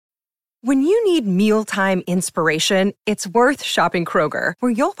When you need mealtime inspiration, it's worth shopping Kroger,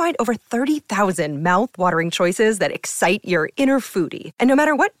 where you'll find over 30,000 mouth-watering choices that excite your inner foodie. And no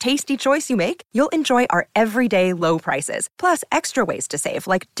matter what tasty choice you make, you'll enjoy our everyday low prices, plus extra ways to save,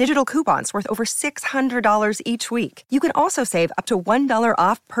 like digital coupons worth over $600 each week. You can also save up to $1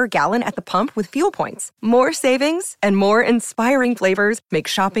 off per gallon at the pump with fuel points. More savings and more inspiring flavors make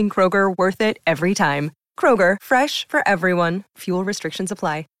shopping Kroger worth it every time. Kroger, fresh for everyone. Fuel restrictions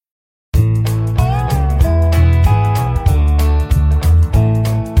apply.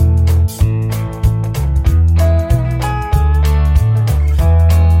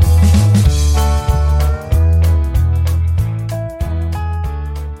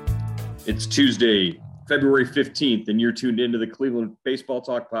 It's Tuesday, February 15th, and you're tuned into the Cleveland Baseball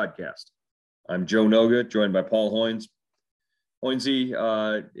Talk podcast. I'm Joe Noga, joined by Paul Hoynes. Hoynesy,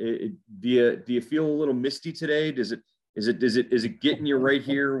 do you feel a little misty today? Is it getting you right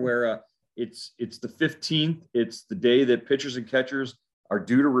here where it's the 15th? It's the day that pitchers and catchers are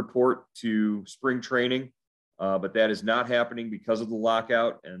due to report to spring training, but that is not happening because of the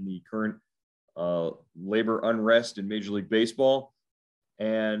lockout and the current labor unrest in Major League Baseball.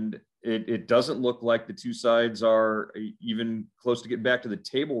 And it doesn't look like the two sides are even close to getting back to the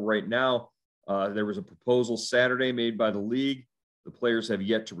table right now. There was a proposal Saturday made by the league. The players have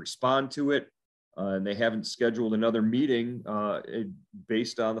yet to respond to it, and they haven't scheduled another meeting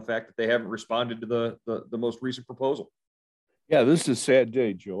based on the fact that they haven't responded to the most recent proposal. Yeah, this is a sad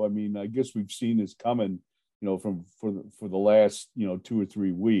day, Joe. I mean, I guess we've seen this coming, for the last 2 or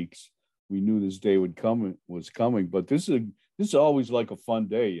 3 weeks. We knew this day was coming, but this is always like a fun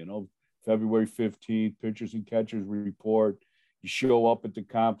day, February 15th, pitchers and catchers report. You show up at the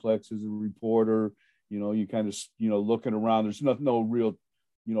complex as a reporter, you kind of, looking around. There's no real,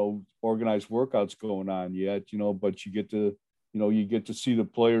 organized workouts going on yet, but you get to see the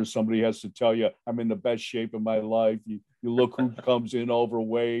players. Somebody has to tell you, I'm in the best shape of my life. You look who comes in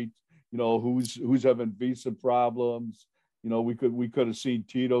overweight, who's having visa problems. We could have seen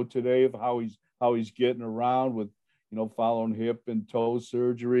Tito today of how he's getting around with, following hip and toe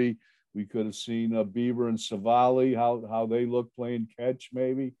surgery. We could have seen Bieber and Savali, how they look playing catch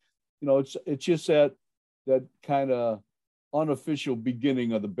maybe. It's just that kind of unofficial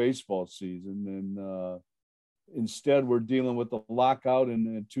beginning of the baseball season. And instead we're dealing with the lockout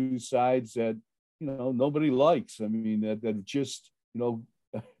and two sides that, nobody likes. I mean, that just, the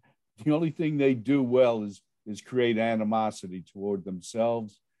only thing they do well is create animosity toward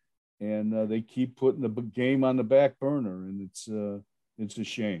themselves. And they keep putting the game on the back burner, and it's a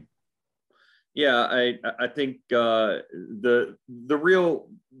shame. Yeah, I think the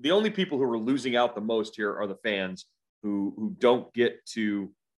only people who are losing out the most here are the fans who don't get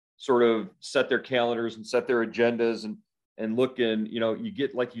to sort of set their calendars and set their agendas and look in. You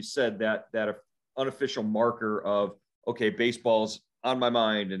get, like you said, that unofficial marker of, okay, baseball's on my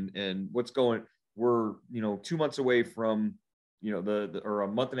mind and what's going. We're 2 months away from or a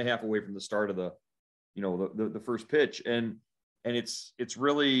month and a half away from the start of the first pitch, and it's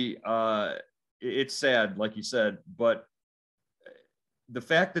really it's sad, like you said, but the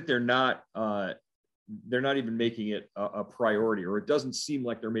fact that they're not even making it a priority, or it doesn't seem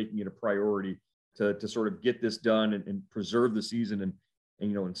like they're making it a priority to sort of get this done and preserve the season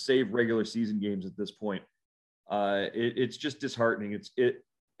and save regular season games at this point. It's just disheartening.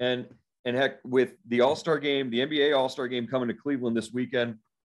 And heck, with the All-Star game, the NBA All-Star game coming to Cleveland this weekend,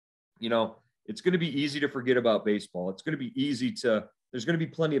 it's going to be easy to forget about baseball. It's going to be there's going to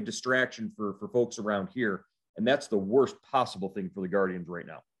be plenty of distraction for folks around here. And that's the worst possible thing for the Guardians right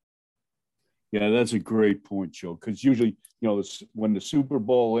now. Yeah, that's a great point, Joe. Because usually, when the Super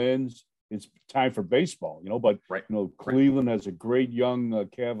Bowl ends, it's time for baseball, but, right. Cleveland has a great young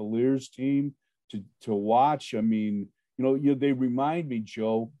Cavaliers team to watch. I mean, they remind me,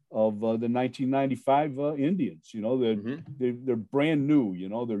 Joe, of the 1995 Indians. They're brand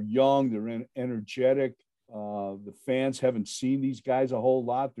new. They're young, they're energetic. The fans haven't seen these guys a whole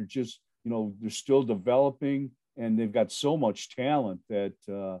lot. They're just, they're still developing, and they've got so much talent that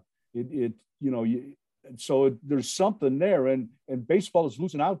there's something there, and baseball is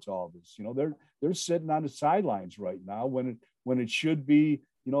losing out to all this. They're sitting on the sidelines right now when it should be,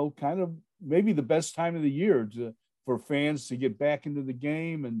 kind of maybe the best time of the year for fans to get back into the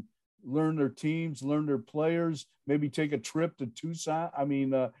game and learn their teams, learn their players, maybe take a trip to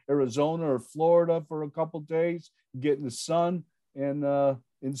Arizona or Florida for a couple of days, get in the sun. And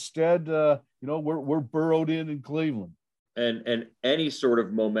instead, we're burrowed in Cleveland. And any sort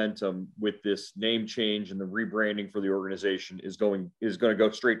of momentum with this name change and the rebranding for the organization is going to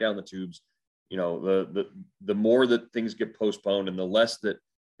go straight down the tubes. The more that things get postponed and the less that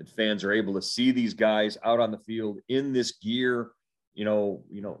that fans are able to see these guys out on the field in this gear,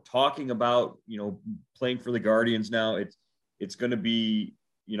 talking about, playing for the Guardians now. It's going to be,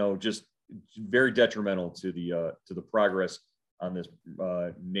 just very detrimental to the progress on this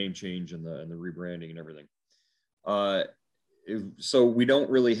name change and the rebranding and everything. So we don't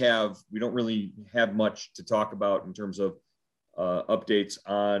really have much to talk about in terms of updates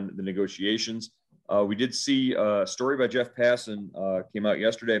on the negotiations. We did see a story by Jeff Passan came out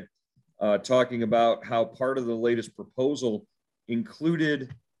yesterday talking about how part of the latest proposal included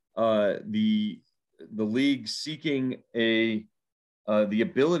the league seeking the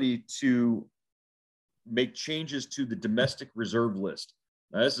ability to make changes to the domestic reserve list.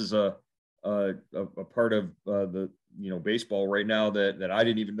 Now, this is a part of the baseball right now that I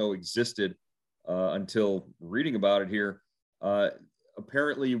didn't even know existed until reading about it here.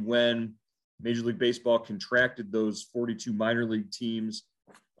 Apparently, when Major League Baseball contracted those 42 minor league teams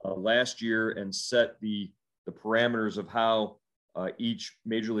last year and set the parameters of how each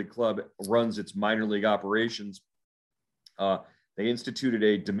major league club runs its minor league operations, they instituted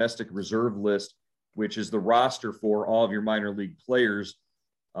a domestic reserve list, which is the roster for all of your minor league players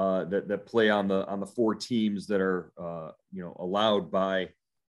that play on the 4 teams that are allowed by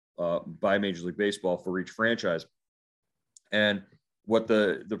Major League Baseball for each franchise. And what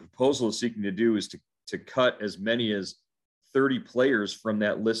the proposal is seeking to do is to cut as many as 30 players from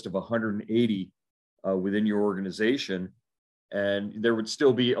that list of 180 within your organization. And there would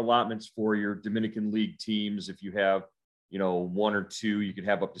still be allotments for your Dominican League teams. If you have, 1 or 2, you could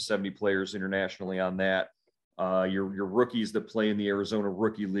have up to 70 players internationally on that. Your rookies that play in the Arizona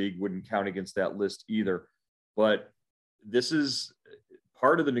Rookie League wouldn't count against that list either. But this is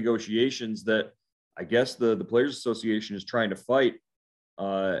part of the negotiations that I guess the Players Association is trying to fight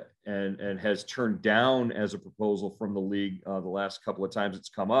and has turned down as a proposal from the league the last couple of times it's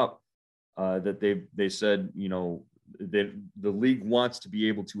come up, that they said, that the league wants to be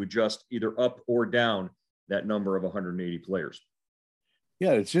able to adjust either up or down that number of 180 players.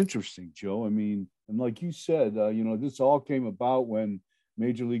 Yeah, it's interesting, Joe. I mean, and like you said, this all came about when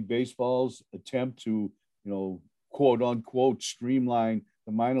Major League Baseball's attempt to, quote unquote, streamline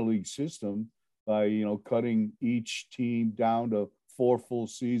the minor league system by, cutting each team down to 4 full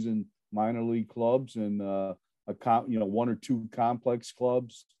season minor league clubs and, 1 or 2 complex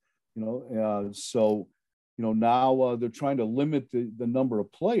clubs, so, now they're trying to limit the number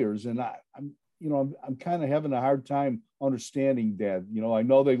of players. And I'm kind of having a hard time understanding that. I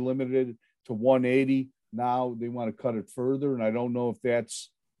know they limited it to 180. Now they want to cut it further. And I don't know if that's,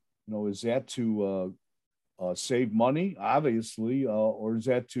 is that to save money, obviously, or is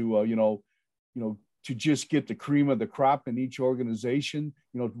that to, to just get the cream of the crop in each organization,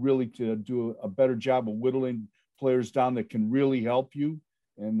 really to do a better job of whittling players down that can really help you.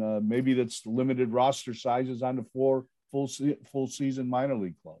 And maybe that's limited roster sizes on the 4 full season minor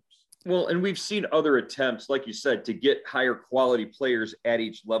league clubs. Well, and we've seen other attempts, like you said, to get higher quality players at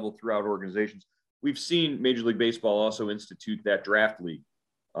each level throughout organizations. We've seen Major League Baseball also institute that draft league.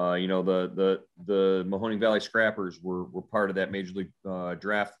 The Mahoning Valley Scrappers were part of that Major League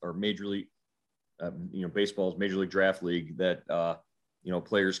draft, or Major League, baseball's Major League Draft League that,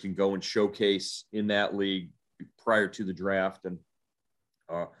 players can go and showcase in that league prior to the draft. And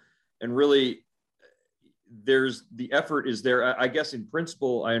really, the effort is there. I guess in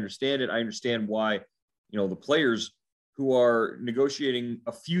principle, I understand it. I understand why, the players who are negotiating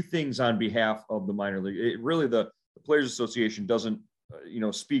a few things on behalf of the minor league, the Players Association doesn't,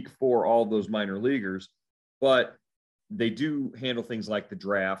 speak for all those minor leaguers, but they do handle things like the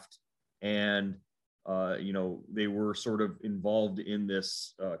draft. And, they were sort of involved in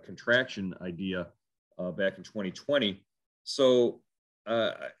this contraction idea back in 2020. So,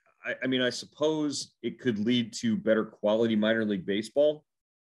 I suppose it could lead to better quality minor league baseball,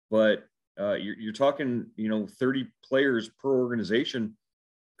 but you're talking, 30 players per organization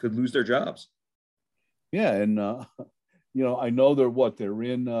could lose their jobs. Yeah. And, I know they're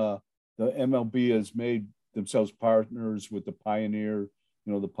in the MLB has made themselves partners with the Pioneer,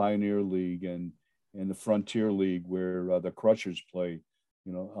 the Pioneer League and the Frontier League where the Crushers play,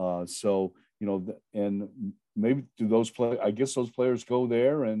 and maybe do those I guess those players go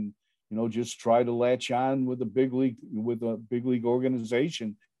there and, just try to latch on with a big league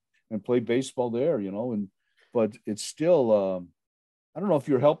organization and play baseball there, but it's still, I don't know if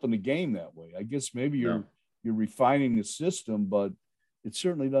you're helping the game that way. I guess maybe you're refining the system, but it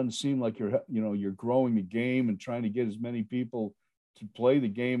certainly doesn't seem like you're growing the game and trying to get as many people to play the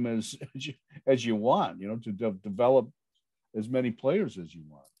game as you want, to develop as many players as you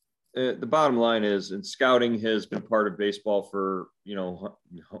want. the bottom line is, and scouting has been part of baseball for,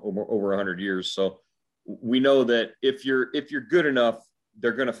 over 100 years. So we know that if you're good enough,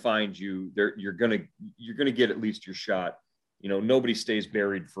 they're going to find you. You're going to get at least your shot. Nobody stays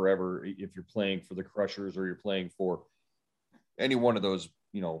buried forever if you're playing for the Crushers or you're playing for any one of those,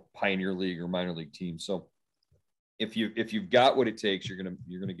 Pioneer League or minor league teams. So if you've got what it takes, you're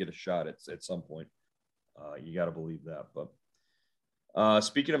gonna get a shot at some point. You got to believe that. But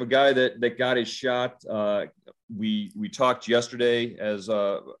speaking of a guy that got his shot, we talked yesterday as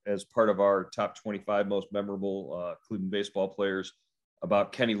part of our top 25 most memorable Cleveland baseball players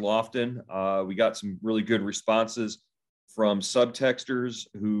about Kenny Lofton. We got some really good responses from subtexters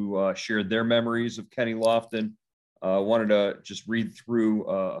who shared their memories of Kenny Lofton. Wanted to just read through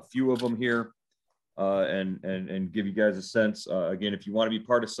a few of them here and give you guys a sense. Again, if you want to be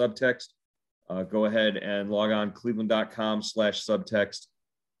part of Subtext, go ahead and log on cleveland.com/subtext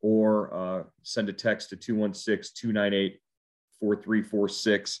or send a text to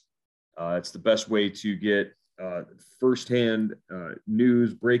 216-298-4346. It's the best way to get firsthand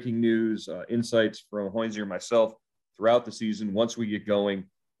news, breaking news, insights from Hoynesy or myself throughout the season. Once we get going,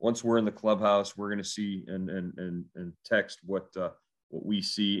 once we're in the clubhouse, we're going to see and text what we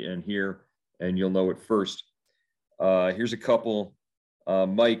see and hear, and you'll know it first. Here's a couple.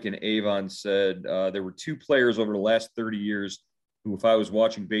 Mike and Avon said there were two players over the last 30 years who, if I was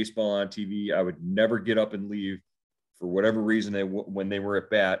watching baseball on TV, I would never get up and leave for whatever reason when they were at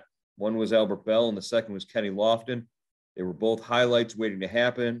bat. One was Albert Bell, and the second was Kenny Lofton. They were both highlights waiting to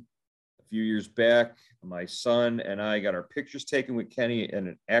happen. A few years back, my son and I got our pictures taken with Kenny in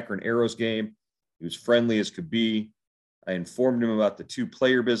an Akron Arrows game. He was friendly as could be. I informed him about the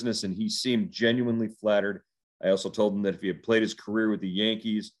two-player business, and he seemed genuinely flattered. I also told him that if he had played his career with the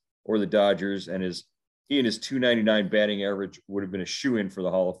Yankees or the Dodgers, and he and his .299 batting average would have been a shoo-in for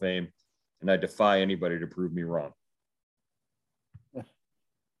the Hall of Fame, and I defy anybody to prove me wrong.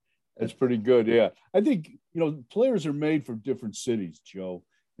 That's pretty good. Yeah. I think, players are made for different cities, Joe,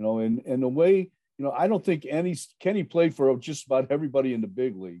 and the way, I don't think Kenny played for just about everybody in the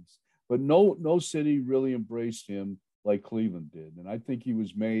big leagues, but no city really embraced him like Cleveland did. And I think he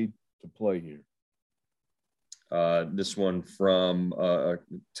was made to play here. This one from a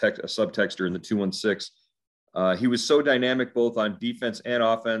subtexter in the 216. He was so dynamic both on defense and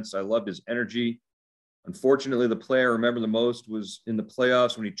offense. I loved his energy. Unfortunately, the play I remember the most was in the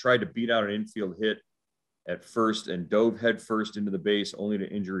playoffs when he tried to beat out an infield hit at first and dove head first into the base only to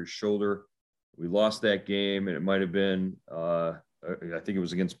injure his shoulder. We lost that game, and it might have been, I think it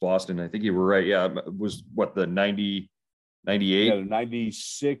was against Boston. I think you were right. Yeah, it was what, the 90, 98? Yeah,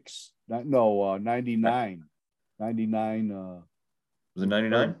 96. No, 99. 99. Was it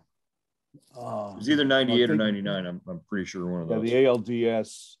 99? It was either 98 or 99. I'm pretty sure one of those. Yeah, the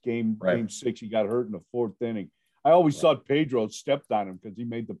ALDS game 6, he got hurt in the 4th inning. I always thought Pedro stepped on him because he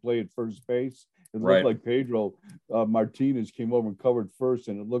made the play at first base. It looked like Pedro Martinez came over and covered first,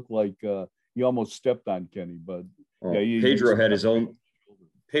 and it looked like he almost stepped on Kenny. But Pedro had his own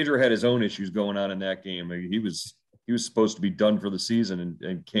issues going on in that game. He was supposed to be done for the season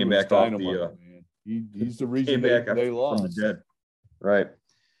and came back off the. He's the reason they lost. From the dead. Right.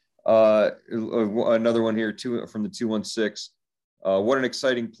 Another one here from the 216. What an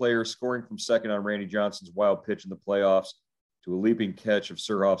exciting player, scoring from second on Randy Johnson's wild pitch in the playoffs to a leaping catch of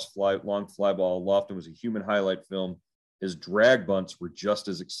Surhoff's long fly ball. Lofton was a human highlight film. His drag bunts were just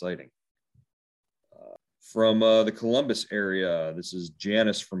as exciting. From the Columbus area, this is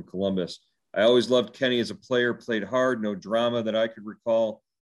Janice from Columbus. I always loved Kenny as a player, played hard, no drama that I could recall.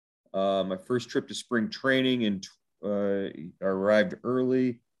 My first trip to spring training and arrived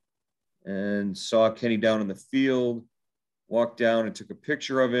early and saw Kenny down in the field, walked down and took a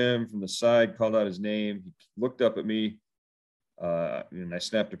picture of him from the side, called out his name. He looked up at me and I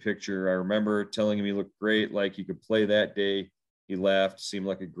snapped a picture. I remember telling him he looked great, like he could play that day. He laughed, seemed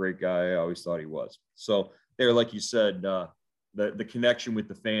like a great guy. I always thought he was. So there, like you said, the connection with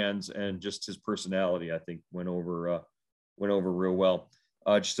the fans and just his personality, I think went over real well.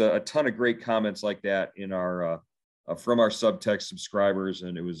 Just a ton of great comments like that in our from our subtext subscribers,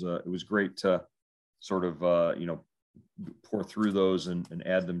 and it was great to sort of pour through those and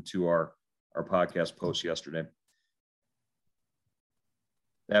add them to our podcast post yesterday.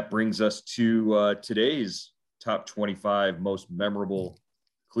 That brings us to today's top 25 most memorable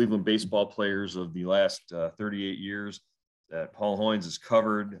Cleveland baseball players of the last 38 years that Paul Hoynes has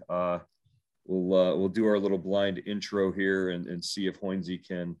covered. We'll do our little blind intro here and see if Hoynesy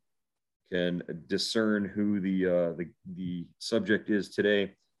can discern who the subject is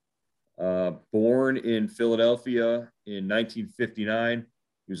today. Born in Philadelphia in 1959,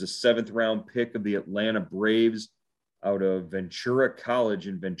 he He was a 7th-round pick of the Atlanta Braves out of Ventura College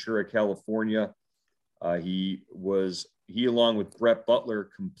in Ventura, California. He, along with Brett Butler,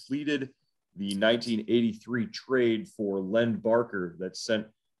 completed the 1983 trade for Len Barker that sent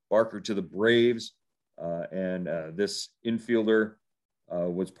Barker to the Braves. And this infielder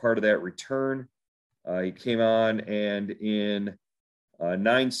was part of that return. He came on, and in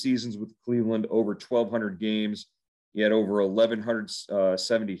 9 seasons with Cleveland, over 1,200 games, he had over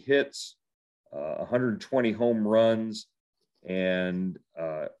 1,170 hits, 120 home runs, and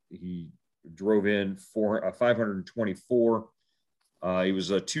he drove in 524. He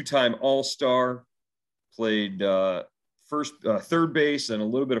was a 2-time All-Star, played third base and a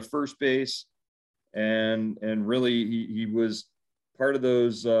little bit of first base, and really he was part of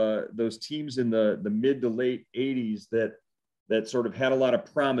those teams in the mid to late 80s that sort of had a lot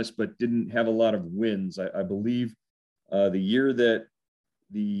of promise but didn't have a lot of wins. I believe the year that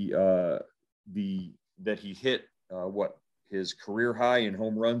that he hit his career high in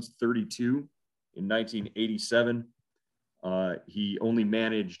home runs, 32 in 1987. He only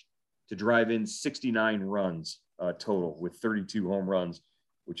managed to drive in 69 runs total with 32 home runs,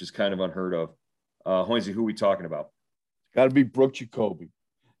 which is kind of unheard of. Hoynesy, who are we talking about? Got to be Brooke Jacoby.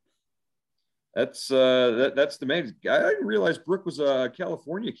 That's the man. I didn't realize Brooke was a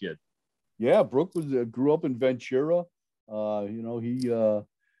California kid. Yeah, Brooke grew up in Ventura.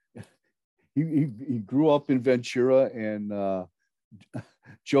 He grew up in Ventura, and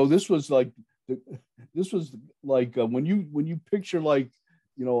Joe, this was like when you picture a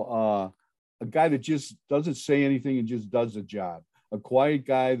guy that just doesn't say anything and just does the job, a quiet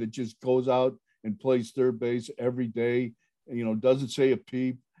guy that just goes out and plays third base every day, doesn't say a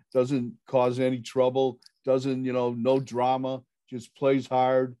peep, doesn't cause any trouble, doesn't no drama, just plays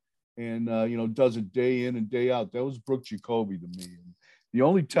hard, and does it day in and day out. That was Brooke Jacoby to me. And the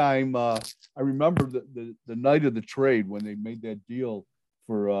only time I remember the night of the trade when they made that deal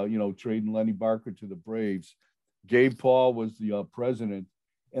for trading Lenny Barker to the Braves, Gabe Paul was the president,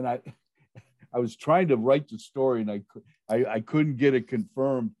 and I was trying to write the story, and I couldn't get it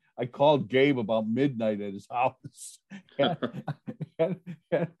confirmed. I called Gabe about midnight at his house, and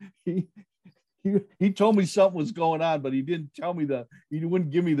he told me something was going on, but he didn't tell me he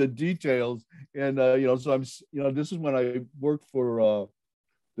wouldn't give me the details. And so I'm this is when I worked for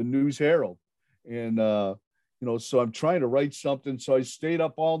the News Herald, and so I'm trying to write something. So I stayed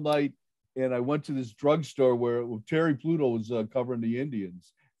up all night, and I went to this drugstore where Terry Pluto was covering the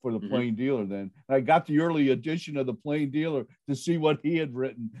Indians for the Plain Dealer then. And I got the early edition of the Plain Dealer to see what he had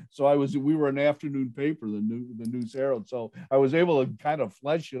written. So we were an afternoon paper, the News Herald. So I was able to kind of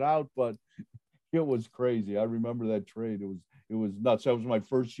flesh it out, but it was crazy. I remember that trade. It was nuts. That was my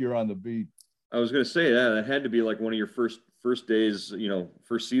first year on the beat. I was going to say that had to be like one of your first days,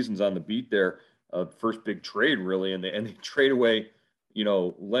 first seasons on the beat there, first big trade really. And they trade away,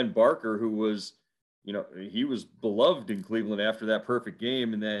 Len Barker, who was, he was beloved in Cleveland after that perfect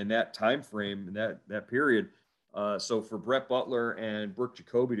game and then in that time frame and that period. So for Brett Butler and Brooke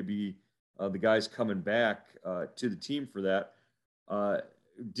Jacoby to be the guys coming back to the team for that,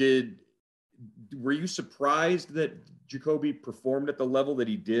 were you surprised that Jacoby performed at the level that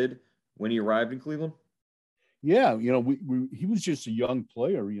he did when he arrived in Cleveland? Yeah, he was just a young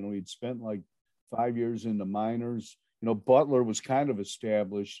player. He'd spent like 5 years in the minors. Butler was kind of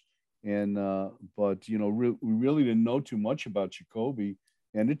established. And but we really didn't know too much about Jacoby,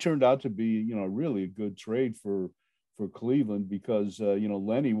 and it turned out to be really a good trade for Cleveland because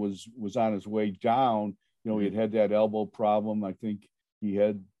Lenny was on his way down. He had that elbow problem. I think he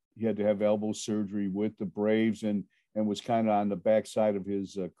had to have elbow surgery with the Braves and was kind of on the backside of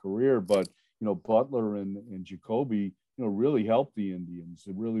his career. But Butler and Jacoby really helped the Indians.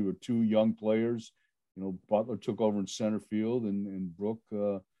 They really were two young players. Butler took over in center field, and Brooke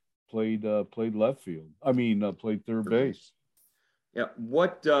played left field. Played third base. Yeah.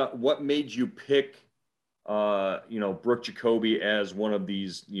 What made you pick, Brooke Jacoby as one of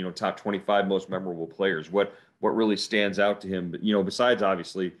these, top 25 most memorable players? What really stands out to him? But, besides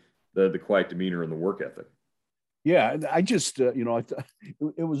obviously the quiet demeanor and the work ethic. Yeah. I just, it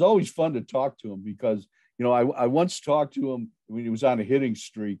was always fun to talk to him because, I once talked to him when he was on a hitting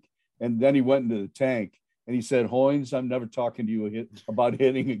streak, and then he went into the tank. And he said, Hoynes, I'm never talking to you about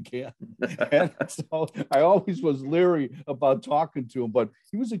hitting again. And so I always was leery about talking to him. But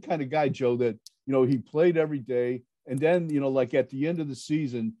he was the kind of guy, Joe, that, he played every day. And then, like at the end of the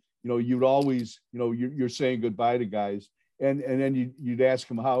season, you'd always, you're saying goodbye to guys. And then you'd ask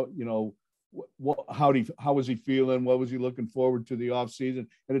him how was he feeling? What was he looking forward to the off season?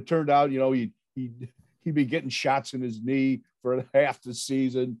 And it turned out, he'd be getting shots in his knee for half the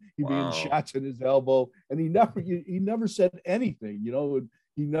season. He'd be in shots in his elbow, and he never said anything. He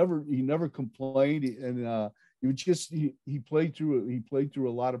never complained, and he would just he played through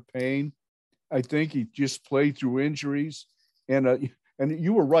a lot of pain. I think he just played through injuries, and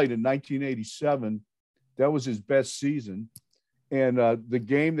you were right. In 1987, that was his best season. And the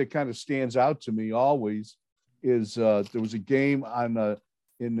game that kind of stands out to me always is there was a game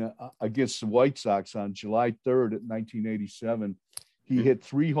against the White Sox on July 3rd at 1987. He hit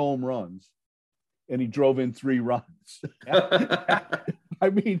 3 home runs, and he drove in 3 runs. I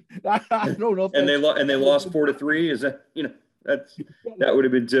mean, I don't know. And they lost 4-3. Is that that would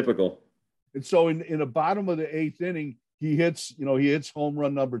have been typical. And so in the bottom of the 8th inning, he hits home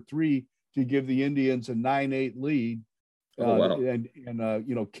run number 3 to give the Indians a 9-8 lead. And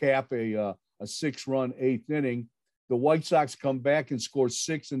cap a 6-run 8th inning. The White Sox come back and score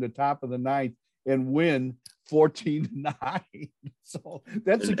 6 in the top of the 9th and win 14-9. So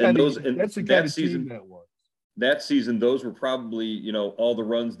that's the kind of team that was. That season, those were probably all the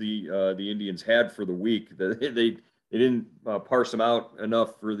runs the Indians had for the week. They didn't parse them out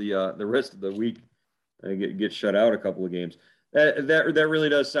enough for the rest of the week and get shut out a couple of games. That really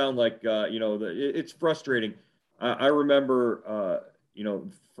does sound like it's frustrating. I remember,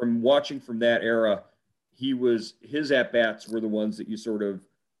 from watching from that era, his at-bats were the ones that you sort of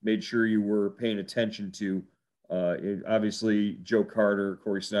made sure you were paying attention to. Obviously, Joe Carter,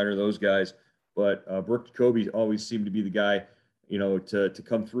 Corey Snyder, those guys, but Brooks Jacoby always seemed to be the guy, to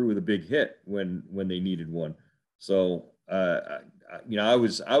come through with a big hit when they needed one. So, I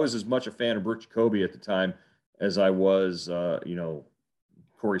was as much a fan of Brooks Jacoby at the time as I was,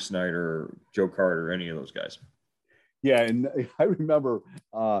 Corey Snyder, Joe Carter, any of those guys. Yeah, and I remember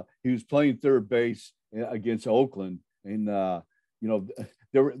he was playing third base against Oakland, and there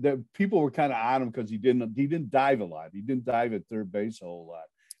people were kind of on him because he didn't dive a lot. He didn't dive at third base a whole lot.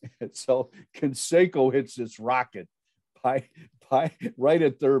 And so Canseco hits this rocket right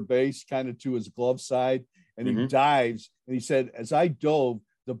at third base, kind of to his glove side, and he dives. And he said, as I dove,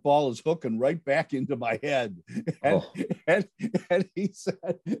 the ball is hooking right back into my head. And he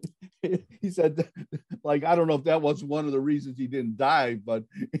said, like, I don't know if that was one of the reasons he didn't dive, but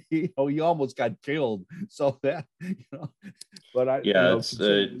he almost got killed. So that, but it's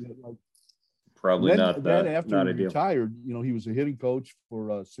probably not that. Then after he retired, he was a hitting coach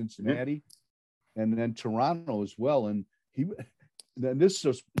for Cincinnati and then Toronto as well. And this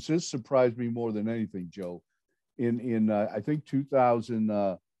surprised me more than anything, Joe. In I think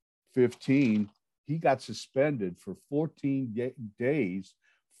 2015, he got suspended for 14 days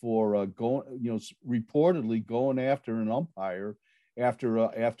for reportedly going after an umpire after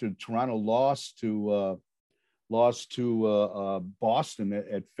Toronto lost to Boston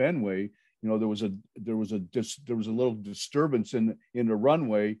at Fenway. There was a little disturbance in the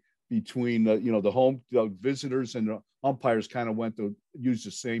runway between the visitors and the umpires kind of went to use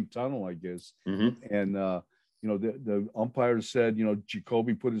the same tunnel, I guess. And the umpire said,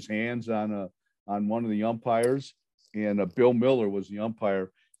 Jacoby put his hands on one of the umpires, and Bill Miller was the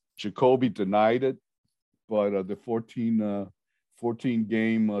umpire. Jacoby denied it, but the 14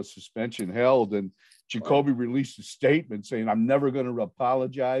 game suspension held, and Jacoby released a statement saying, "I'm never going to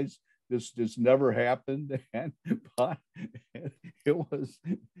apologize. This never happened." But it was,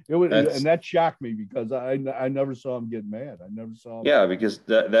 and that shocked me because I never saw him get mad. I never saw him. Yeah, because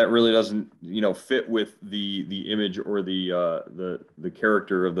that really doesn't fit with the image or the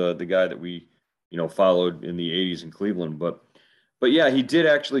character of the guy that we followed in the 80s in Cleveland. But yeah, he did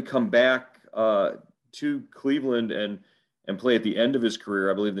actually come back to Cleveland and play at the end of his career.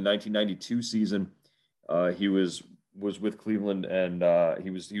 I believe the 1992 season. He was with Cleveland, and he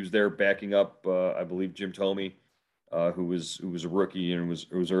was there backing up, I believe, Jim Thome, who was a rookie and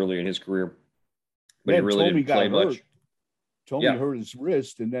was early in his career, but he really didn't play much. Thome hurt his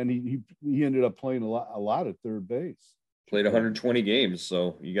wrist, and then he ended up playing a lot at third base. Played 120 games,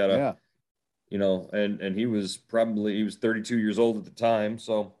 so you gotta, and he was 32 years old at the time,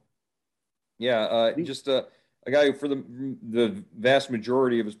 so just a guy who for the vast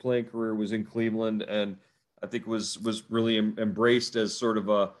majority of his playing career was in Cleveland, and I think was really embraced as sort of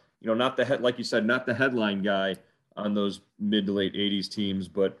a, not the like you said, not the headline guy on those mid to late 80s teams,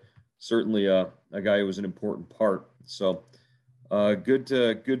 but certainly a guy who was an important part. So good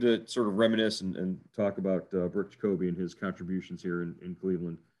to sort of reminisce and talk about Brooks Jacoby and his contributions here in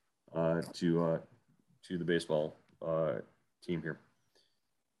Cleveland to the baseball team here.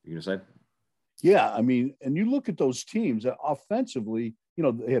 You gonna say? Yeah, I mean, and you look at those teams offensively.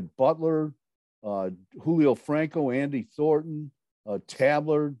 They had Butler, Julio Franco, Andy Thornton,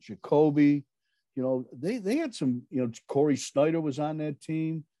 Tabler, Jacoby. you know, they had some, you know, Corey Snyder was on that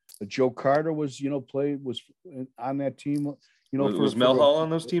team. Joe Carter was, you know, was on that team. You know, was Mel Hall on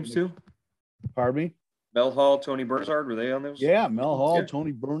those teams too? Pardon me? Mel Hall, Tony Bernard, were they on those? Yeah, Mel Hall,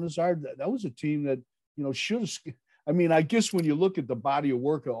 Tony Bernard. That was a team that, you know, should have. I mean, I guess when you look at the body of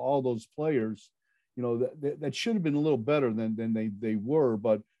work of all those players, you know, that should have been a little better than they were.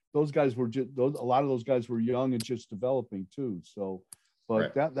 But those guys were just a lot of those guys were young and just developing too. So,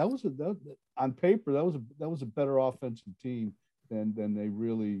 but right. that was on paper that was a better offensive team than they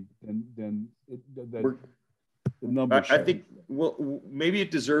really than the numbers. I think maybe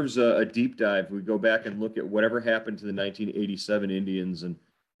it deserves a deep dive. We go back and look at whatever happened to the 1987 Indians and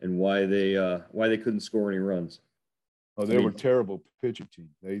why they couldn't score any runs. Oh, they were a terrible pitching team.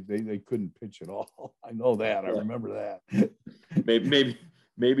 They couldn't pitch at all. I know that. I remember that.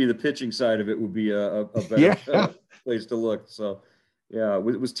 maybe the pitching side of it would be a better place to look. So, yeah,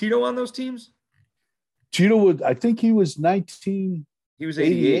 was Tito on those teams? Tito would. I think he was 19. He was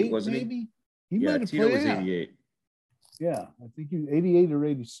 88, wasn't maybe? He might have Tito played. Was 88. Yeah, I think he was 88 or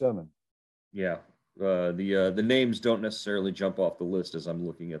 87. Yeah, the names don't necessarily jump off the list as I'm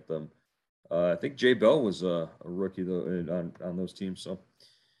looking at them. I think Jay Bell was a rookie though on those teams. So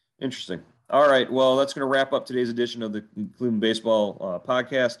interesting. All right. Well, that's going to wrap up today's edition of the Cleveland Baseball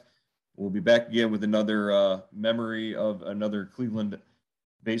podcast. We'll be back again with another memory of another Cleveland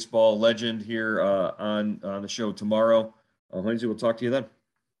baseball legend here on the show tomorrow. Lindsay, we'll talk to you then.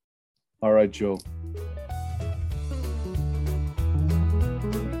 All right, Joe.